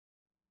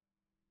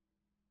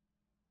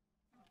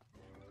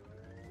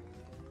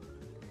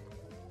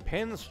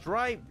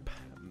Pinstripe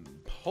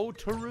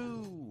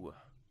Potaroo.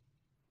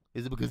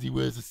 Is it because he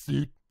wears a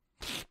suit?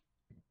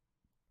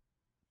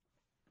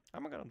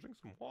 I'm gonna drink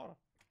some water.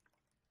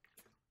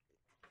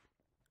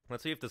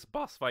 Let's see if this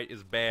boss fight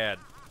is bad.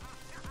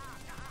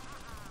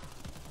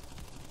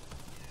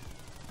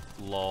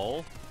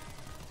 Lol.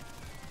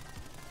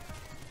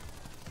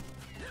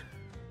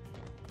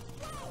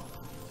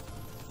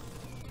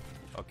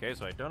 Okay,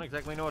 so I don't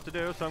exactly know what to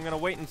do, so I'm gonna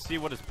wait and see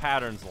what his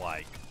pattern's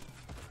like.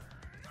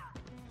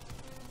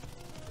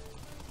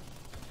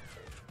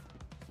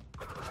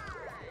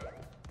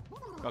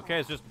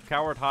 Okay, it's just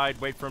coward hide,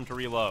 wait for him to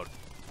reload.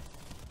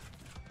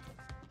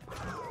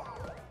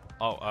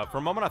 Oh, for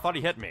a moment I thought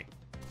he hit me.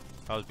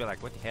 I was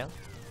like, what the hell?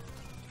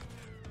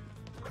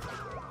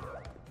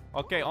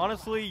 Okay,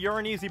 honestly, you're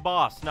an easy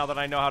boss now that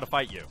I know how to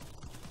fight you.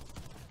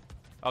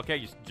 Okay,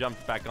 you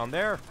jumped back on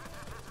there.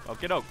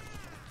 Okie doke.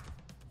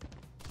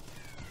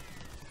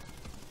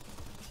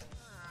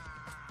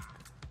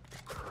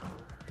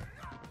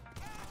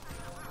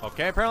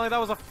 Okay, apparently that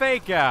was a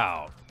fake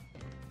out.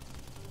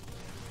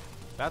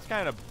 That's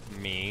kind of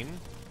mean.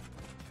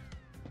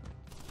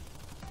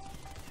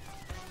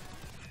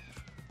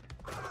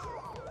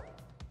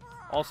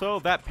 Also,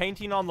 that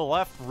painting on the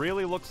left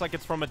really looks like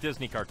it's from a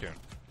Disney cartoon.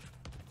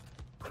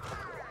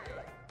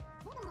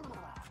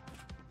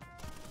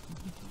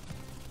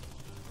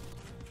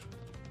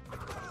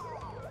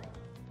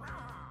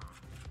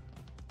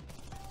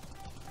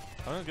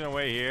 I'm just gonna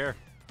wait here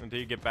until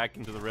you get back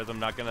into the rhythm.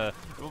 Not gonna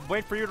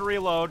wait for you to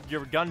reload.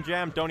 Your gun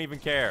jam, don't even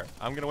care.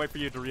 I'm gonna wait for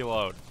you to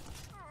reload.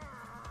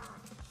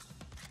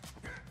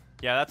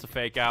 Yeah, that's a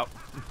fake out.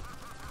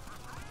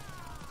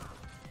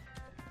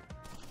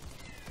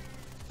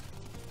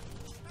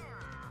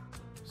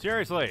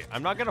 Seriously,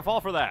 I'm not gonna fall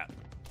for that.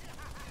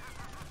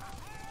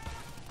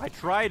 I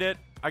tried it.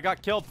 I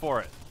got killed for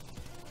it.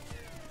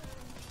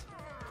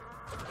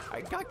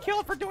 I got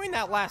killed for doing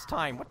that last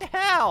time. What the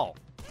hell?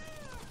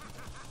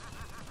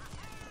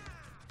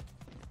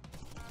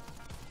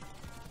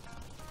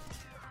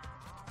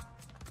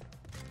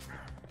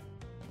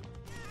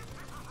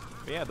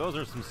 But yeah, those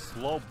are some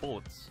slow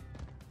bullets.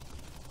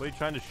 What are you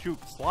trying to shoot?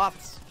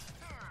 Sloths?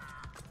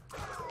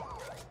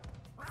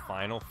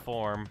 Final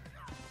form.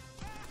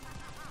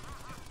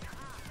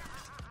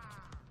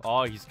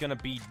 Oh, he's gonna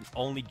be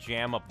only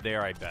jam up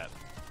there, I bet.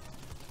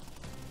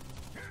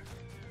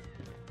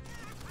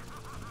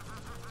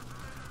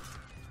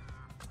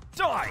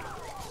 Die!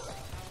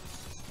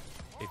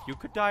 If you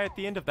could die at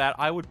the end of that,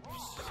 I would be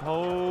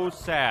so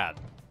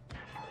sad.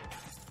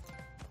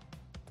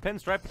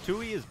 Pinstripe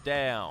Patooey is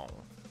down.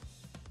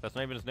 That's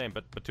not even his name,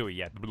 but Patooey,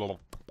 yeah. Blah.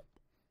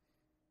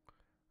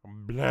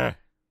 Blah.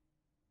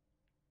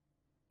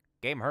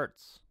 Game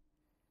hurts.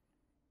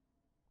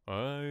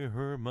 I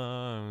hurt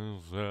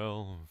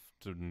myself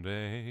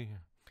today.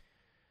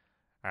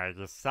 I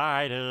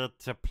decided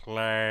to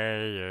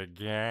play a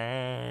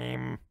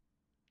game.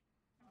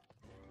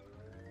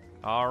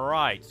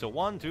 Alright, so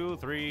 1, 2,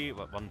 3,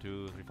 1,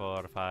 2, 3,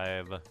 4,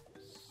 5.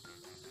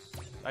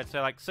 I'd say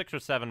like 6 or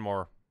 7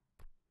 more.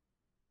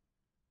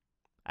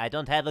 I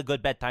don't have a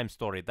good bedtime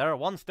story.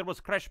 Once there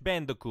was Crash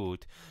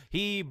Bandicoot.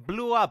 He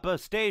blew up a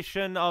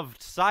station of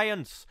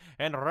science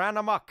and ran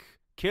amok,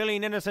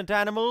 killing innocent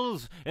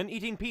animals and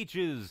eating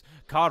peaches,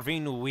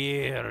 carving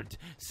weird,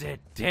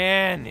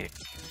 satanic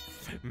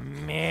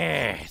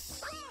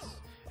mess,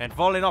 and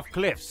falling off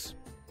cliffs.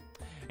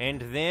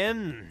 And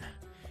then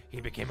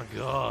he became a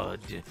god,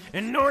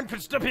 and no one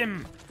could stop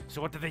him. So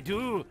what did they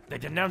do? They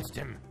denounced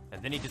him,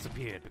 and then he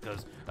disappeared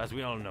because, as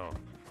we all know,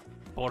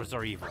 boars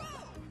are evil.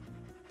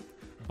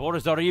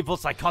 Boars are evil,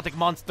 psychotic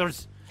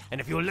monsters, and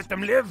if you let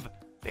them live,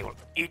 they will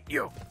eat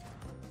you.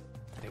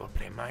 They will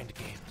play mind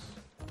games.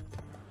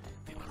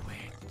 They will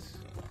wait.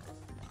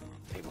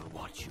 They will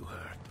watch you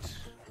hurt,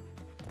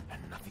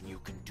 and nothing you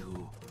can do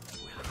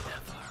will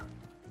ever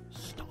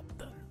stop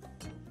them.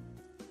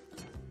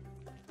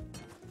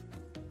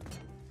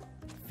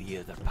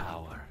 Fear their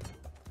power.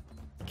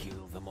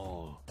 Kill them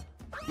all.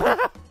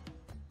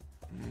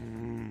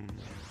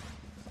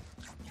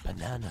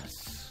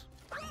 Bananas.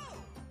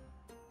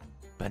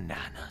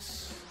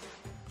 Bananas.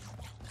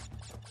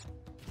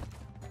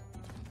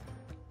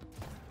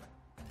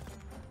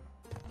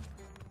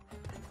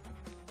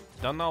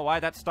 Don't know why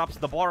that stops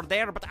the board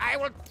there, but I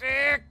will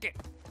take it.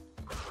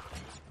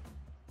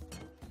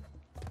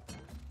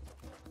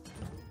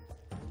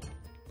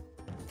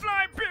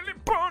 Fly, Billy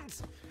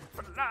Bones!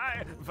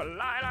 Fly,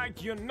 fly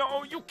like you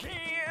know you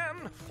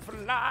can.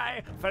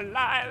 Fly,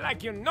 fly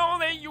like you know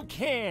that you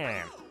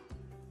can.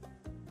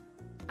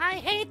 I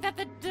hate that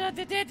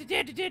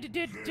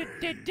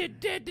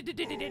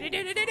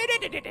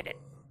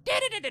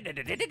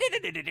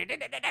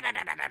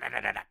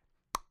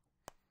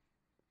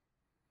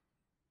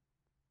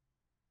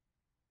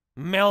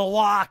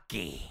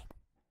Milwaukee.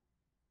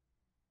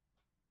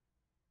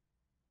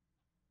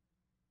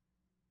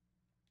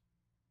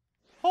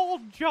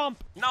 Hold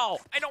jump. No,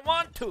 I don't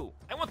want to.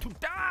 I want to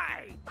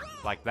die.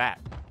 Like that.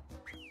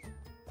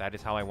 That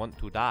is how I want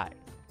to die.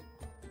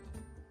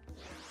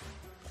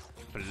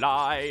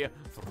 Fly,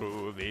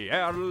 through the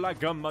air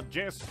like a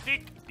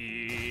majestic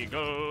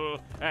eagle.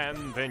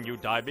 And then you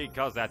die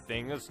because that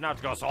thing is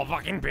snout goes so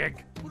fucking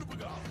big.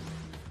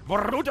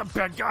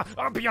 Rutabaga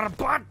up your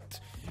butt!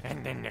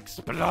 And then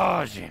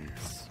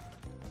explosions.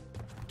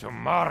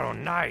 Tomorrow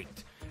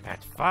night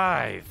at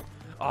 5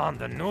 on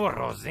the new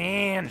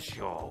Roseanne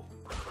show.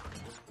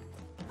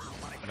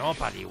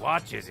 Nobody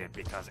watches it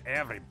because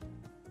every...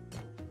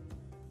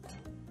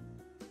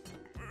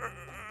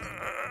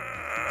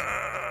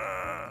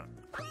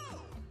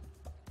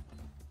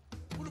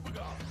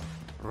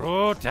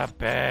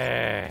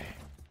 Rutabaga.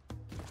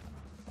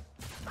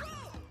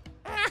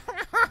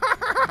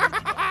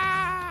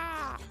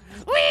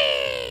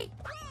 Whee!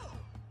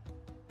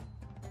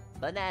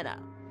 Banana.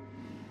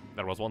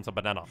 There was once a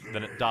banana,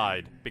 then it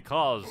died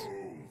because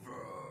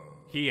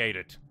he ate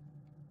it.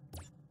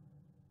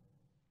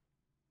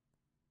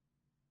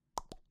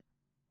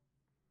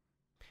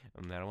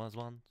 And there was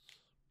once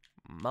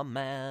a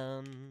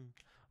man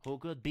who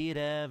could beat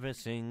every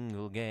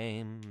single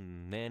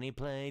game. Then he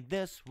played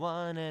this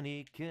one and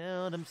he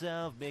killed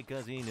himself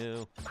because he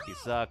knew he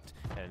sucked,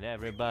 and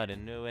everybody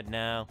knew it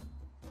now.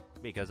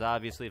 Because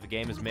obviously if a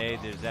game is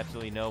made, there's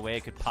absolutely no way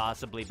it could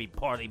possibly be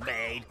poorly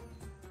made.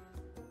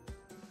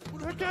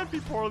 It can't be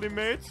poorly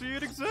made, see,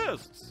 it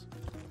exists.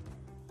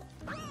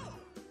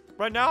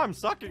 Right now I'm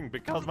sucking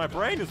because my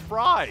brain is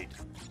fried.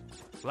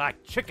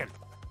 Like chicken.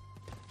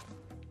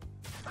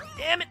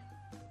 Damn it!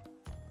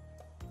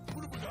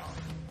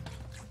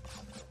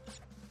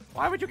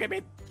 Why would you give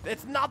me...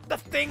 It's not the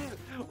thing...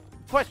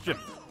 Question.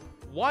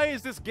 Why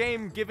is this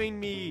game giving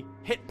me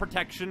hit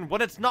protection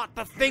when it's not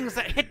the things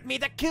that hit me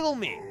that kill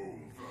me?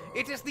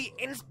 It is the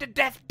instant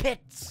death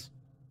pits.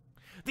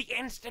 The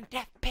instant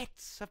death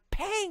pits of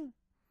pain.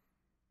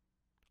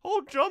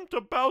 I'll jump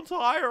to bounce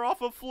higher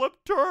off of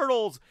flipped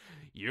turtles.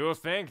 You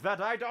think that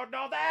I don't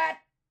know that?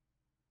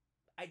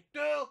 I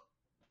do.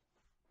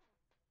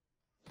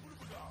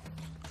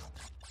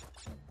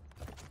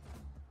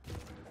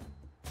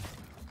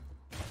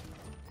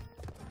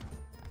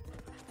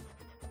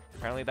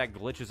 Apparently that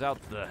glitches out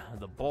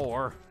the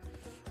boar.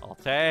 I'll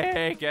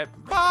take it.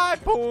 Bye,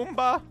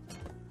 Pumbaa.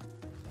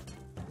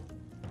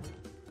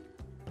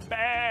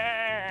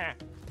 Bah!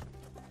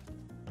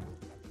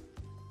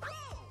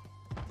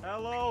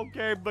 Hello,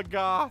 Gabe the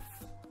Goth.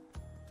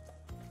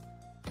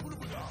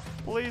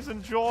 Please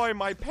enjoy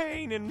my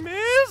pain and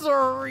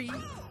misery.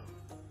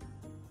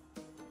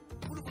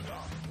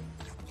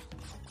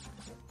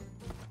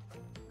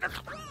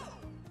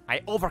 I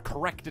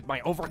overcorrected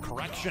my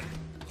overcorrection.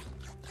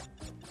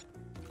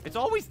 It's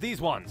always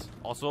these ones.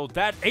 Also,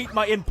 that ate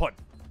my input.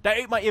 That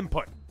ate my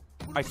input.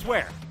 I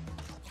swear.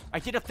 I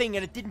did a thing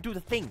and it didn't do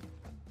the thing.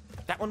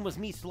 That one was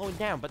me slowing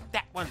down, but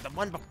that one, the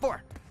one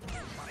before.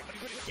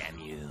 Damn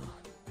you.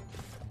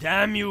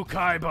 Damn you,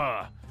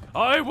 Kaiba.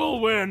 I will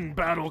win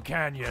Battle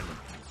Canyon.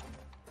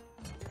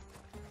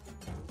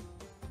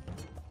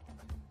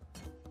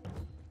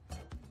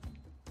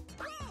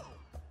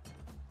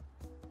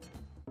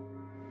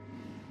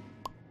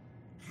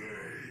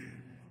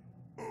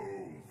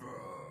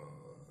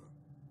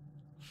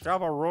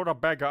 Shove a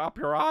rutabaga up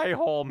your eye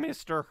hole,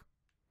 mister.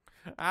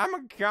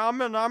 I'm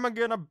coming, I'm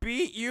gonna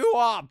beat you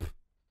up.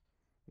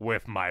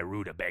 With my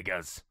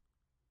rutabagas.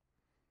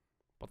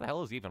 What the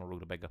hell is even a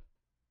rutabaga?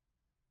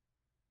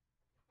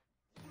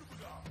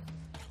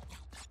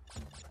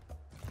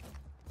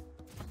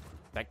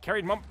 That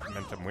carried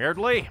momentum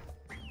weirdly.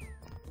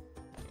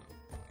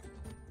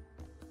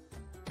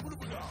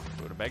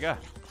 Rutabaga.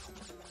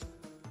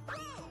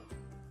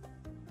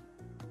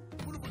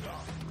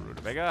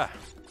 Rutabaga.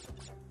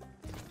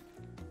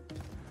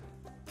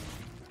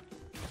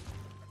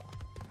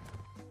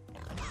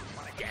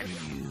 Damn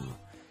you!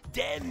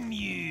 Damn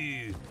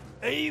you!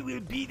 I will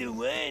be the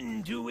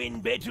one to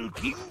win Battle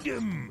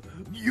Kingdom,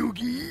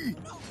 Yugi!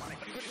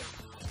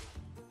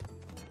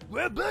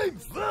 Well, I'm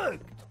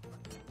fucked!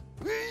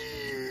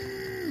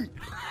 Whee!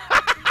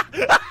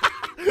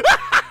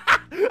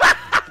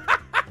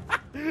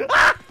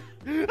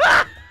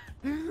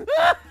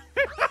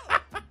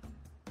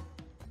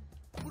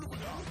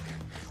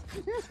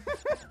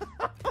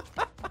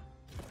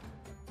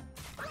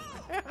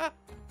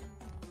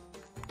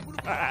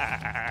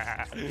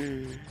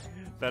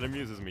 That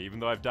amuses me, even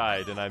though I've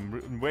died and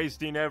I'm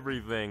wasting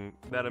everything.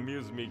 That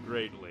amuses me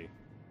greatly.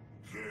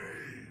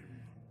 Game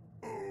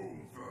over.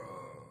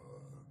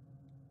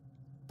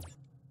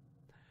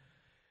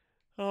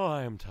 Oh,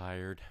 I am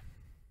tired.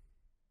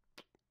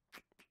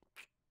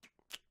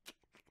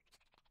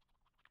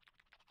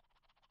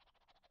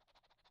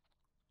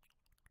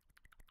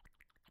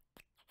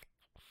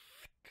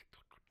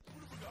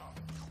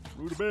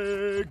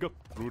 Rutabaga,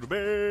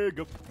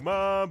 rutabaga,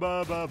 ma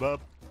ba ba ba.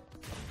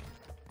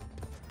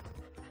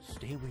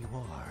 Stay where you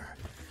are.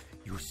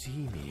 You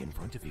see me in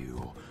front of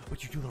you,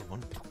 but you do not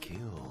want to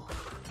kill.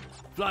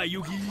 Fly,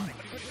 Yugi!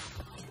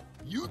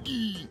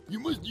 Yugi, you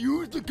must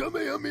use the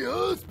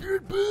Kamehameha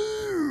Spirit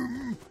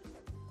Boom!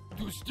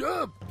 To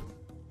stop!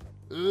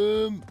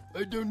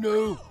 I don't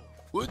know.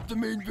 What's the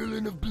main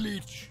villain of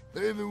Bleach? I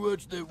haven't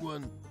watched that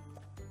one.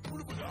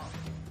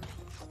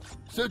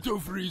 Seto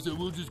Frieza,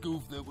 we'll just go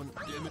with that one.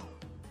 Damn it.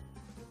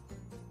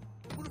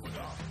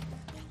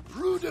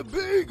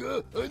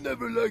 Rutabaga? I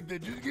never liked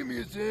that. Just give me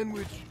a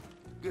sandwich.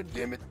 God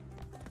damn it.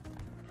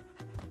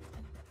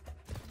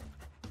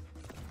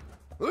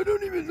 I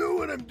don't even know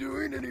what I'm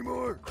doing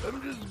anymore.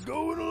 I'm just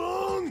going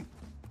along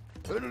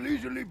at a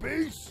leisurely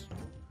pace.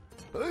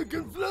 I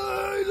can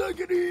fly like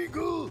an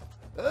eagle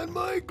and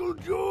Michael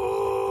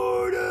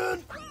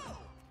Jordan.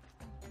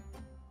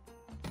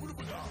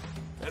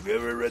 Have you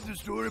ever read the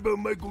story about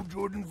Michael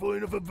Jordan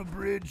falling off of a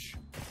bridge?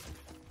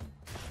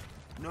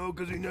 No,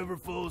 because he never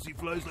falls. He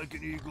flies like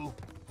an eagle.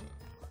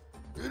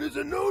 It is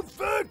a known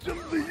fact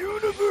of the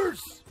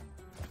universe.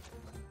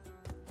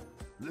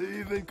 They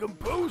even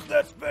composed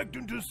that fact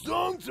into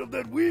songs so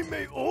that we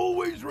may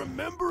always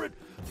remember it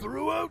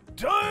throughout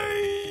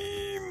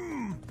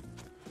time.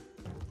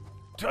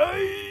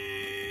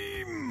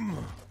 Time.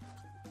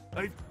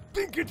 I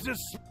think it's a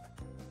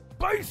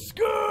Spice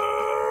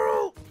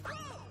Girl.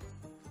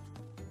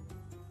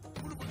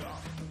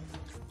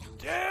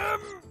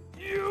 Damn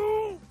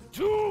you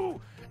to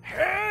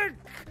heck,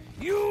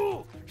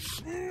 you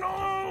snoozing.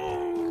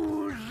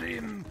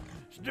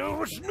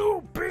 Still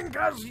snooping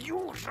as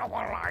usual,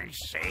 I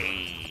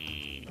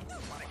say.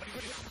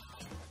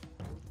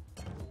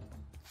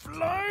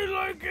 Fly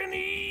like an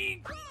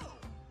eagle.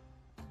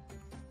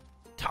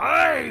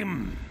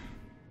 Time.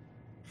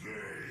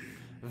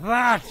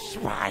 That's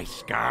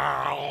Spice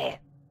Girl.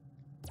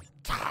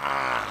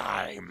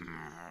 Time.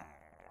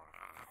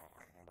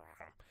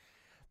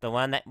 The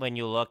one that when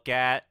you look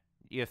at,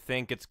 you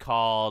think it's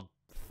called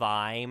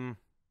Thyme.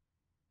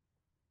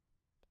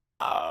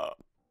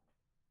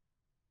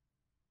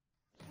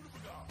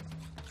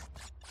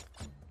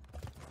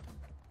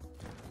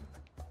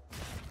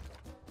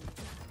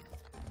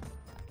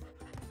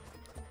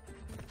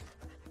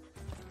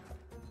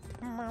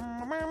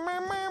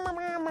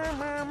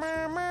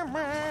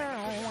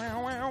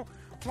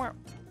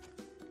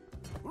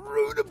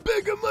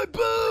 Rutabaga my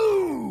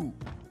boo!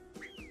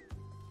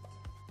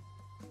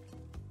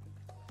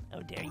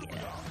 Oh, dare you.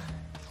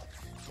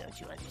 Don't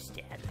you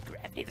understand the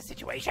gravity of the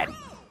situation?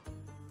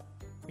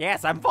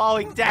 Yes, I'm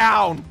falling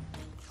down!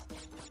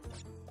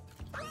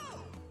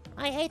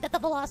 I hate that the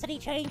velocity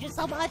changes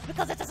so much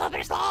because it's a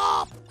slippery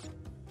slope!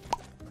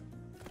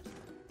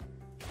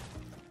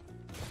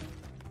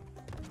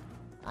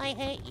 I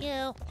hate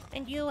you,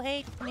 and you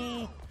hate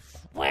me.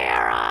 We're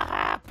a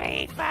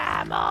happy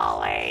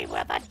family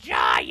with a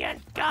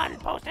giant gun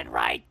posted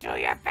right to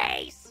your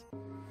face!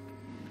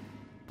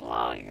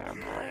 Blow your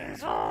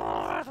brains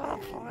all over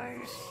the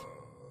place.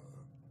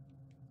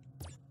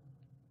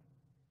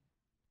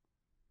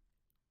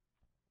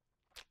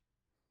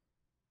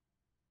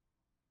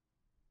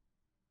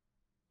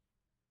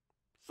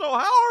 So how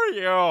are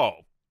you?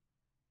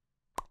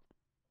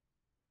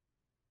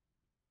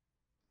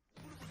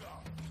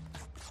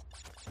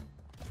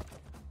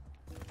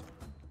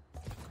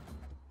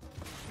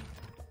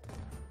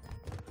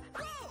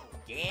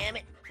 Damn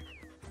it.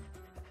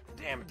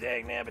 Damn it,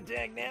 dag nabbit,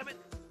 dag nabbit.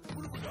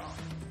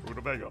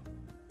 Rutabaga.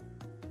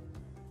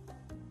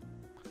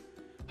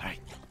 Alright,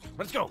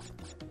 let's go.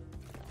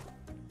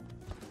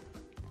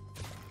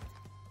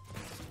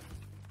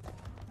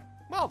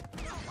 Well,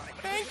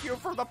 thank you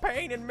for the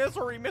pain and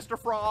misery, Mr.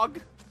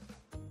 Frog.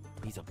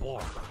 He's a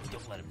Borg, but we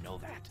don't let him know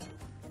that.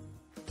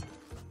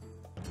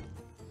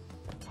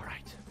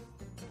 Alright.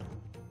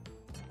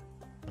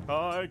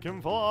 I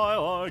can fly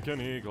like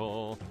an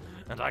eagle,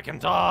 and I can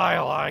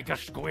die like a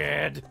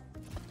squid.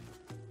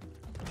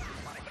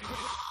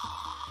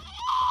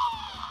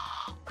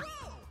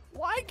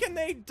 Why can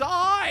they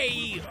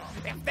die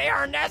if they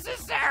are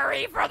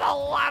necessary for the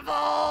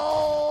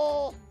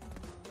level?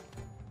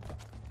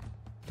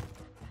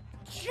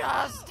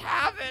 Just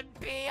have it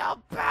be a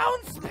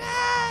bounce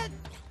pad!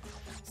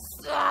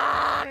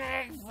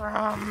 Sonic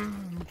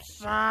from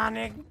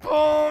Sonic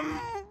Boom!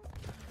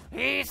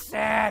 He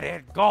said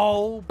it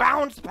go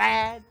bounce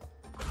pad!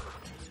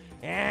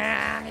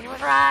 And he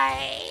was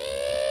right!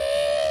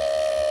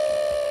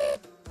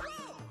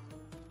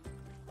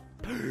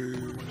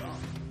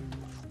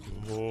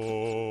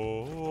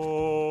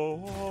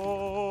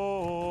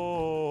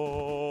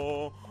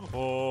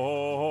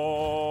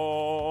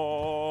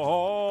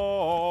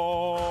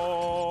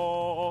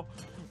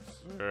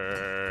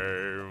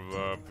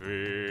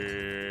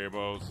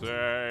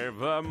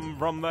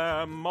 From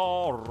them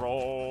all.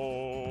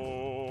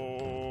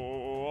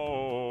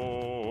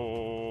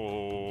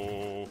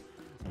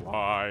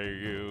 Why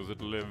is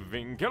it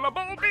living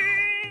killable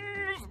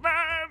beings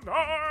that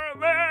are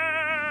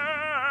there?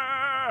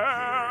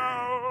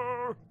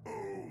 Over.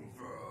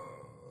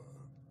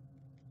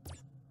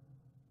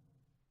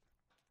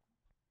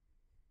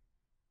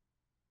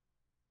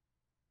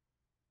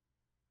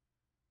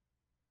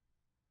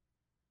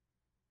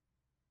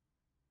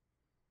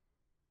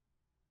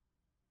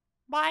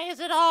 Why is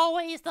it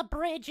always the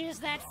bridges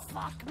that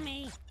fuck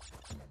me?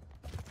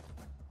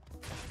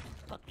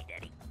 Fuck me,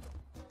 daddy.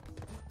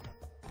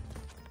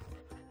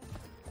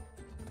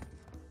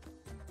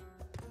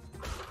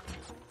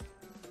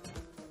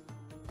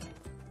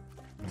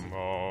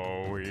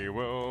 we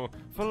will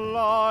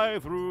fly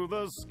through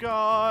the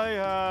sky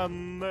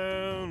and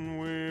then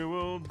we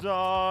will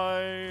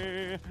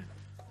die.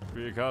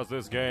 Because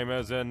this game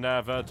is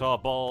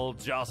inevitable,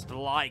 just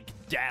like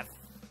death.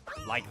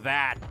 Like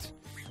that.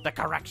 The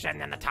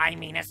correction and the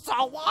timing is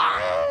so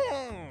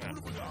long!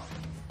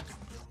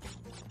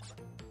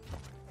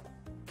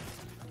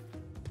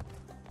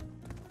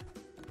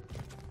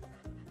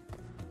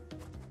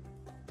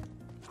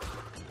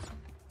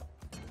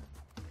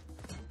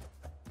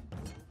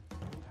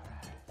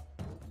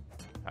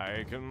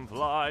 I can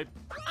fly.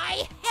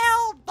 I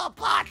held the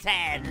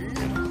button!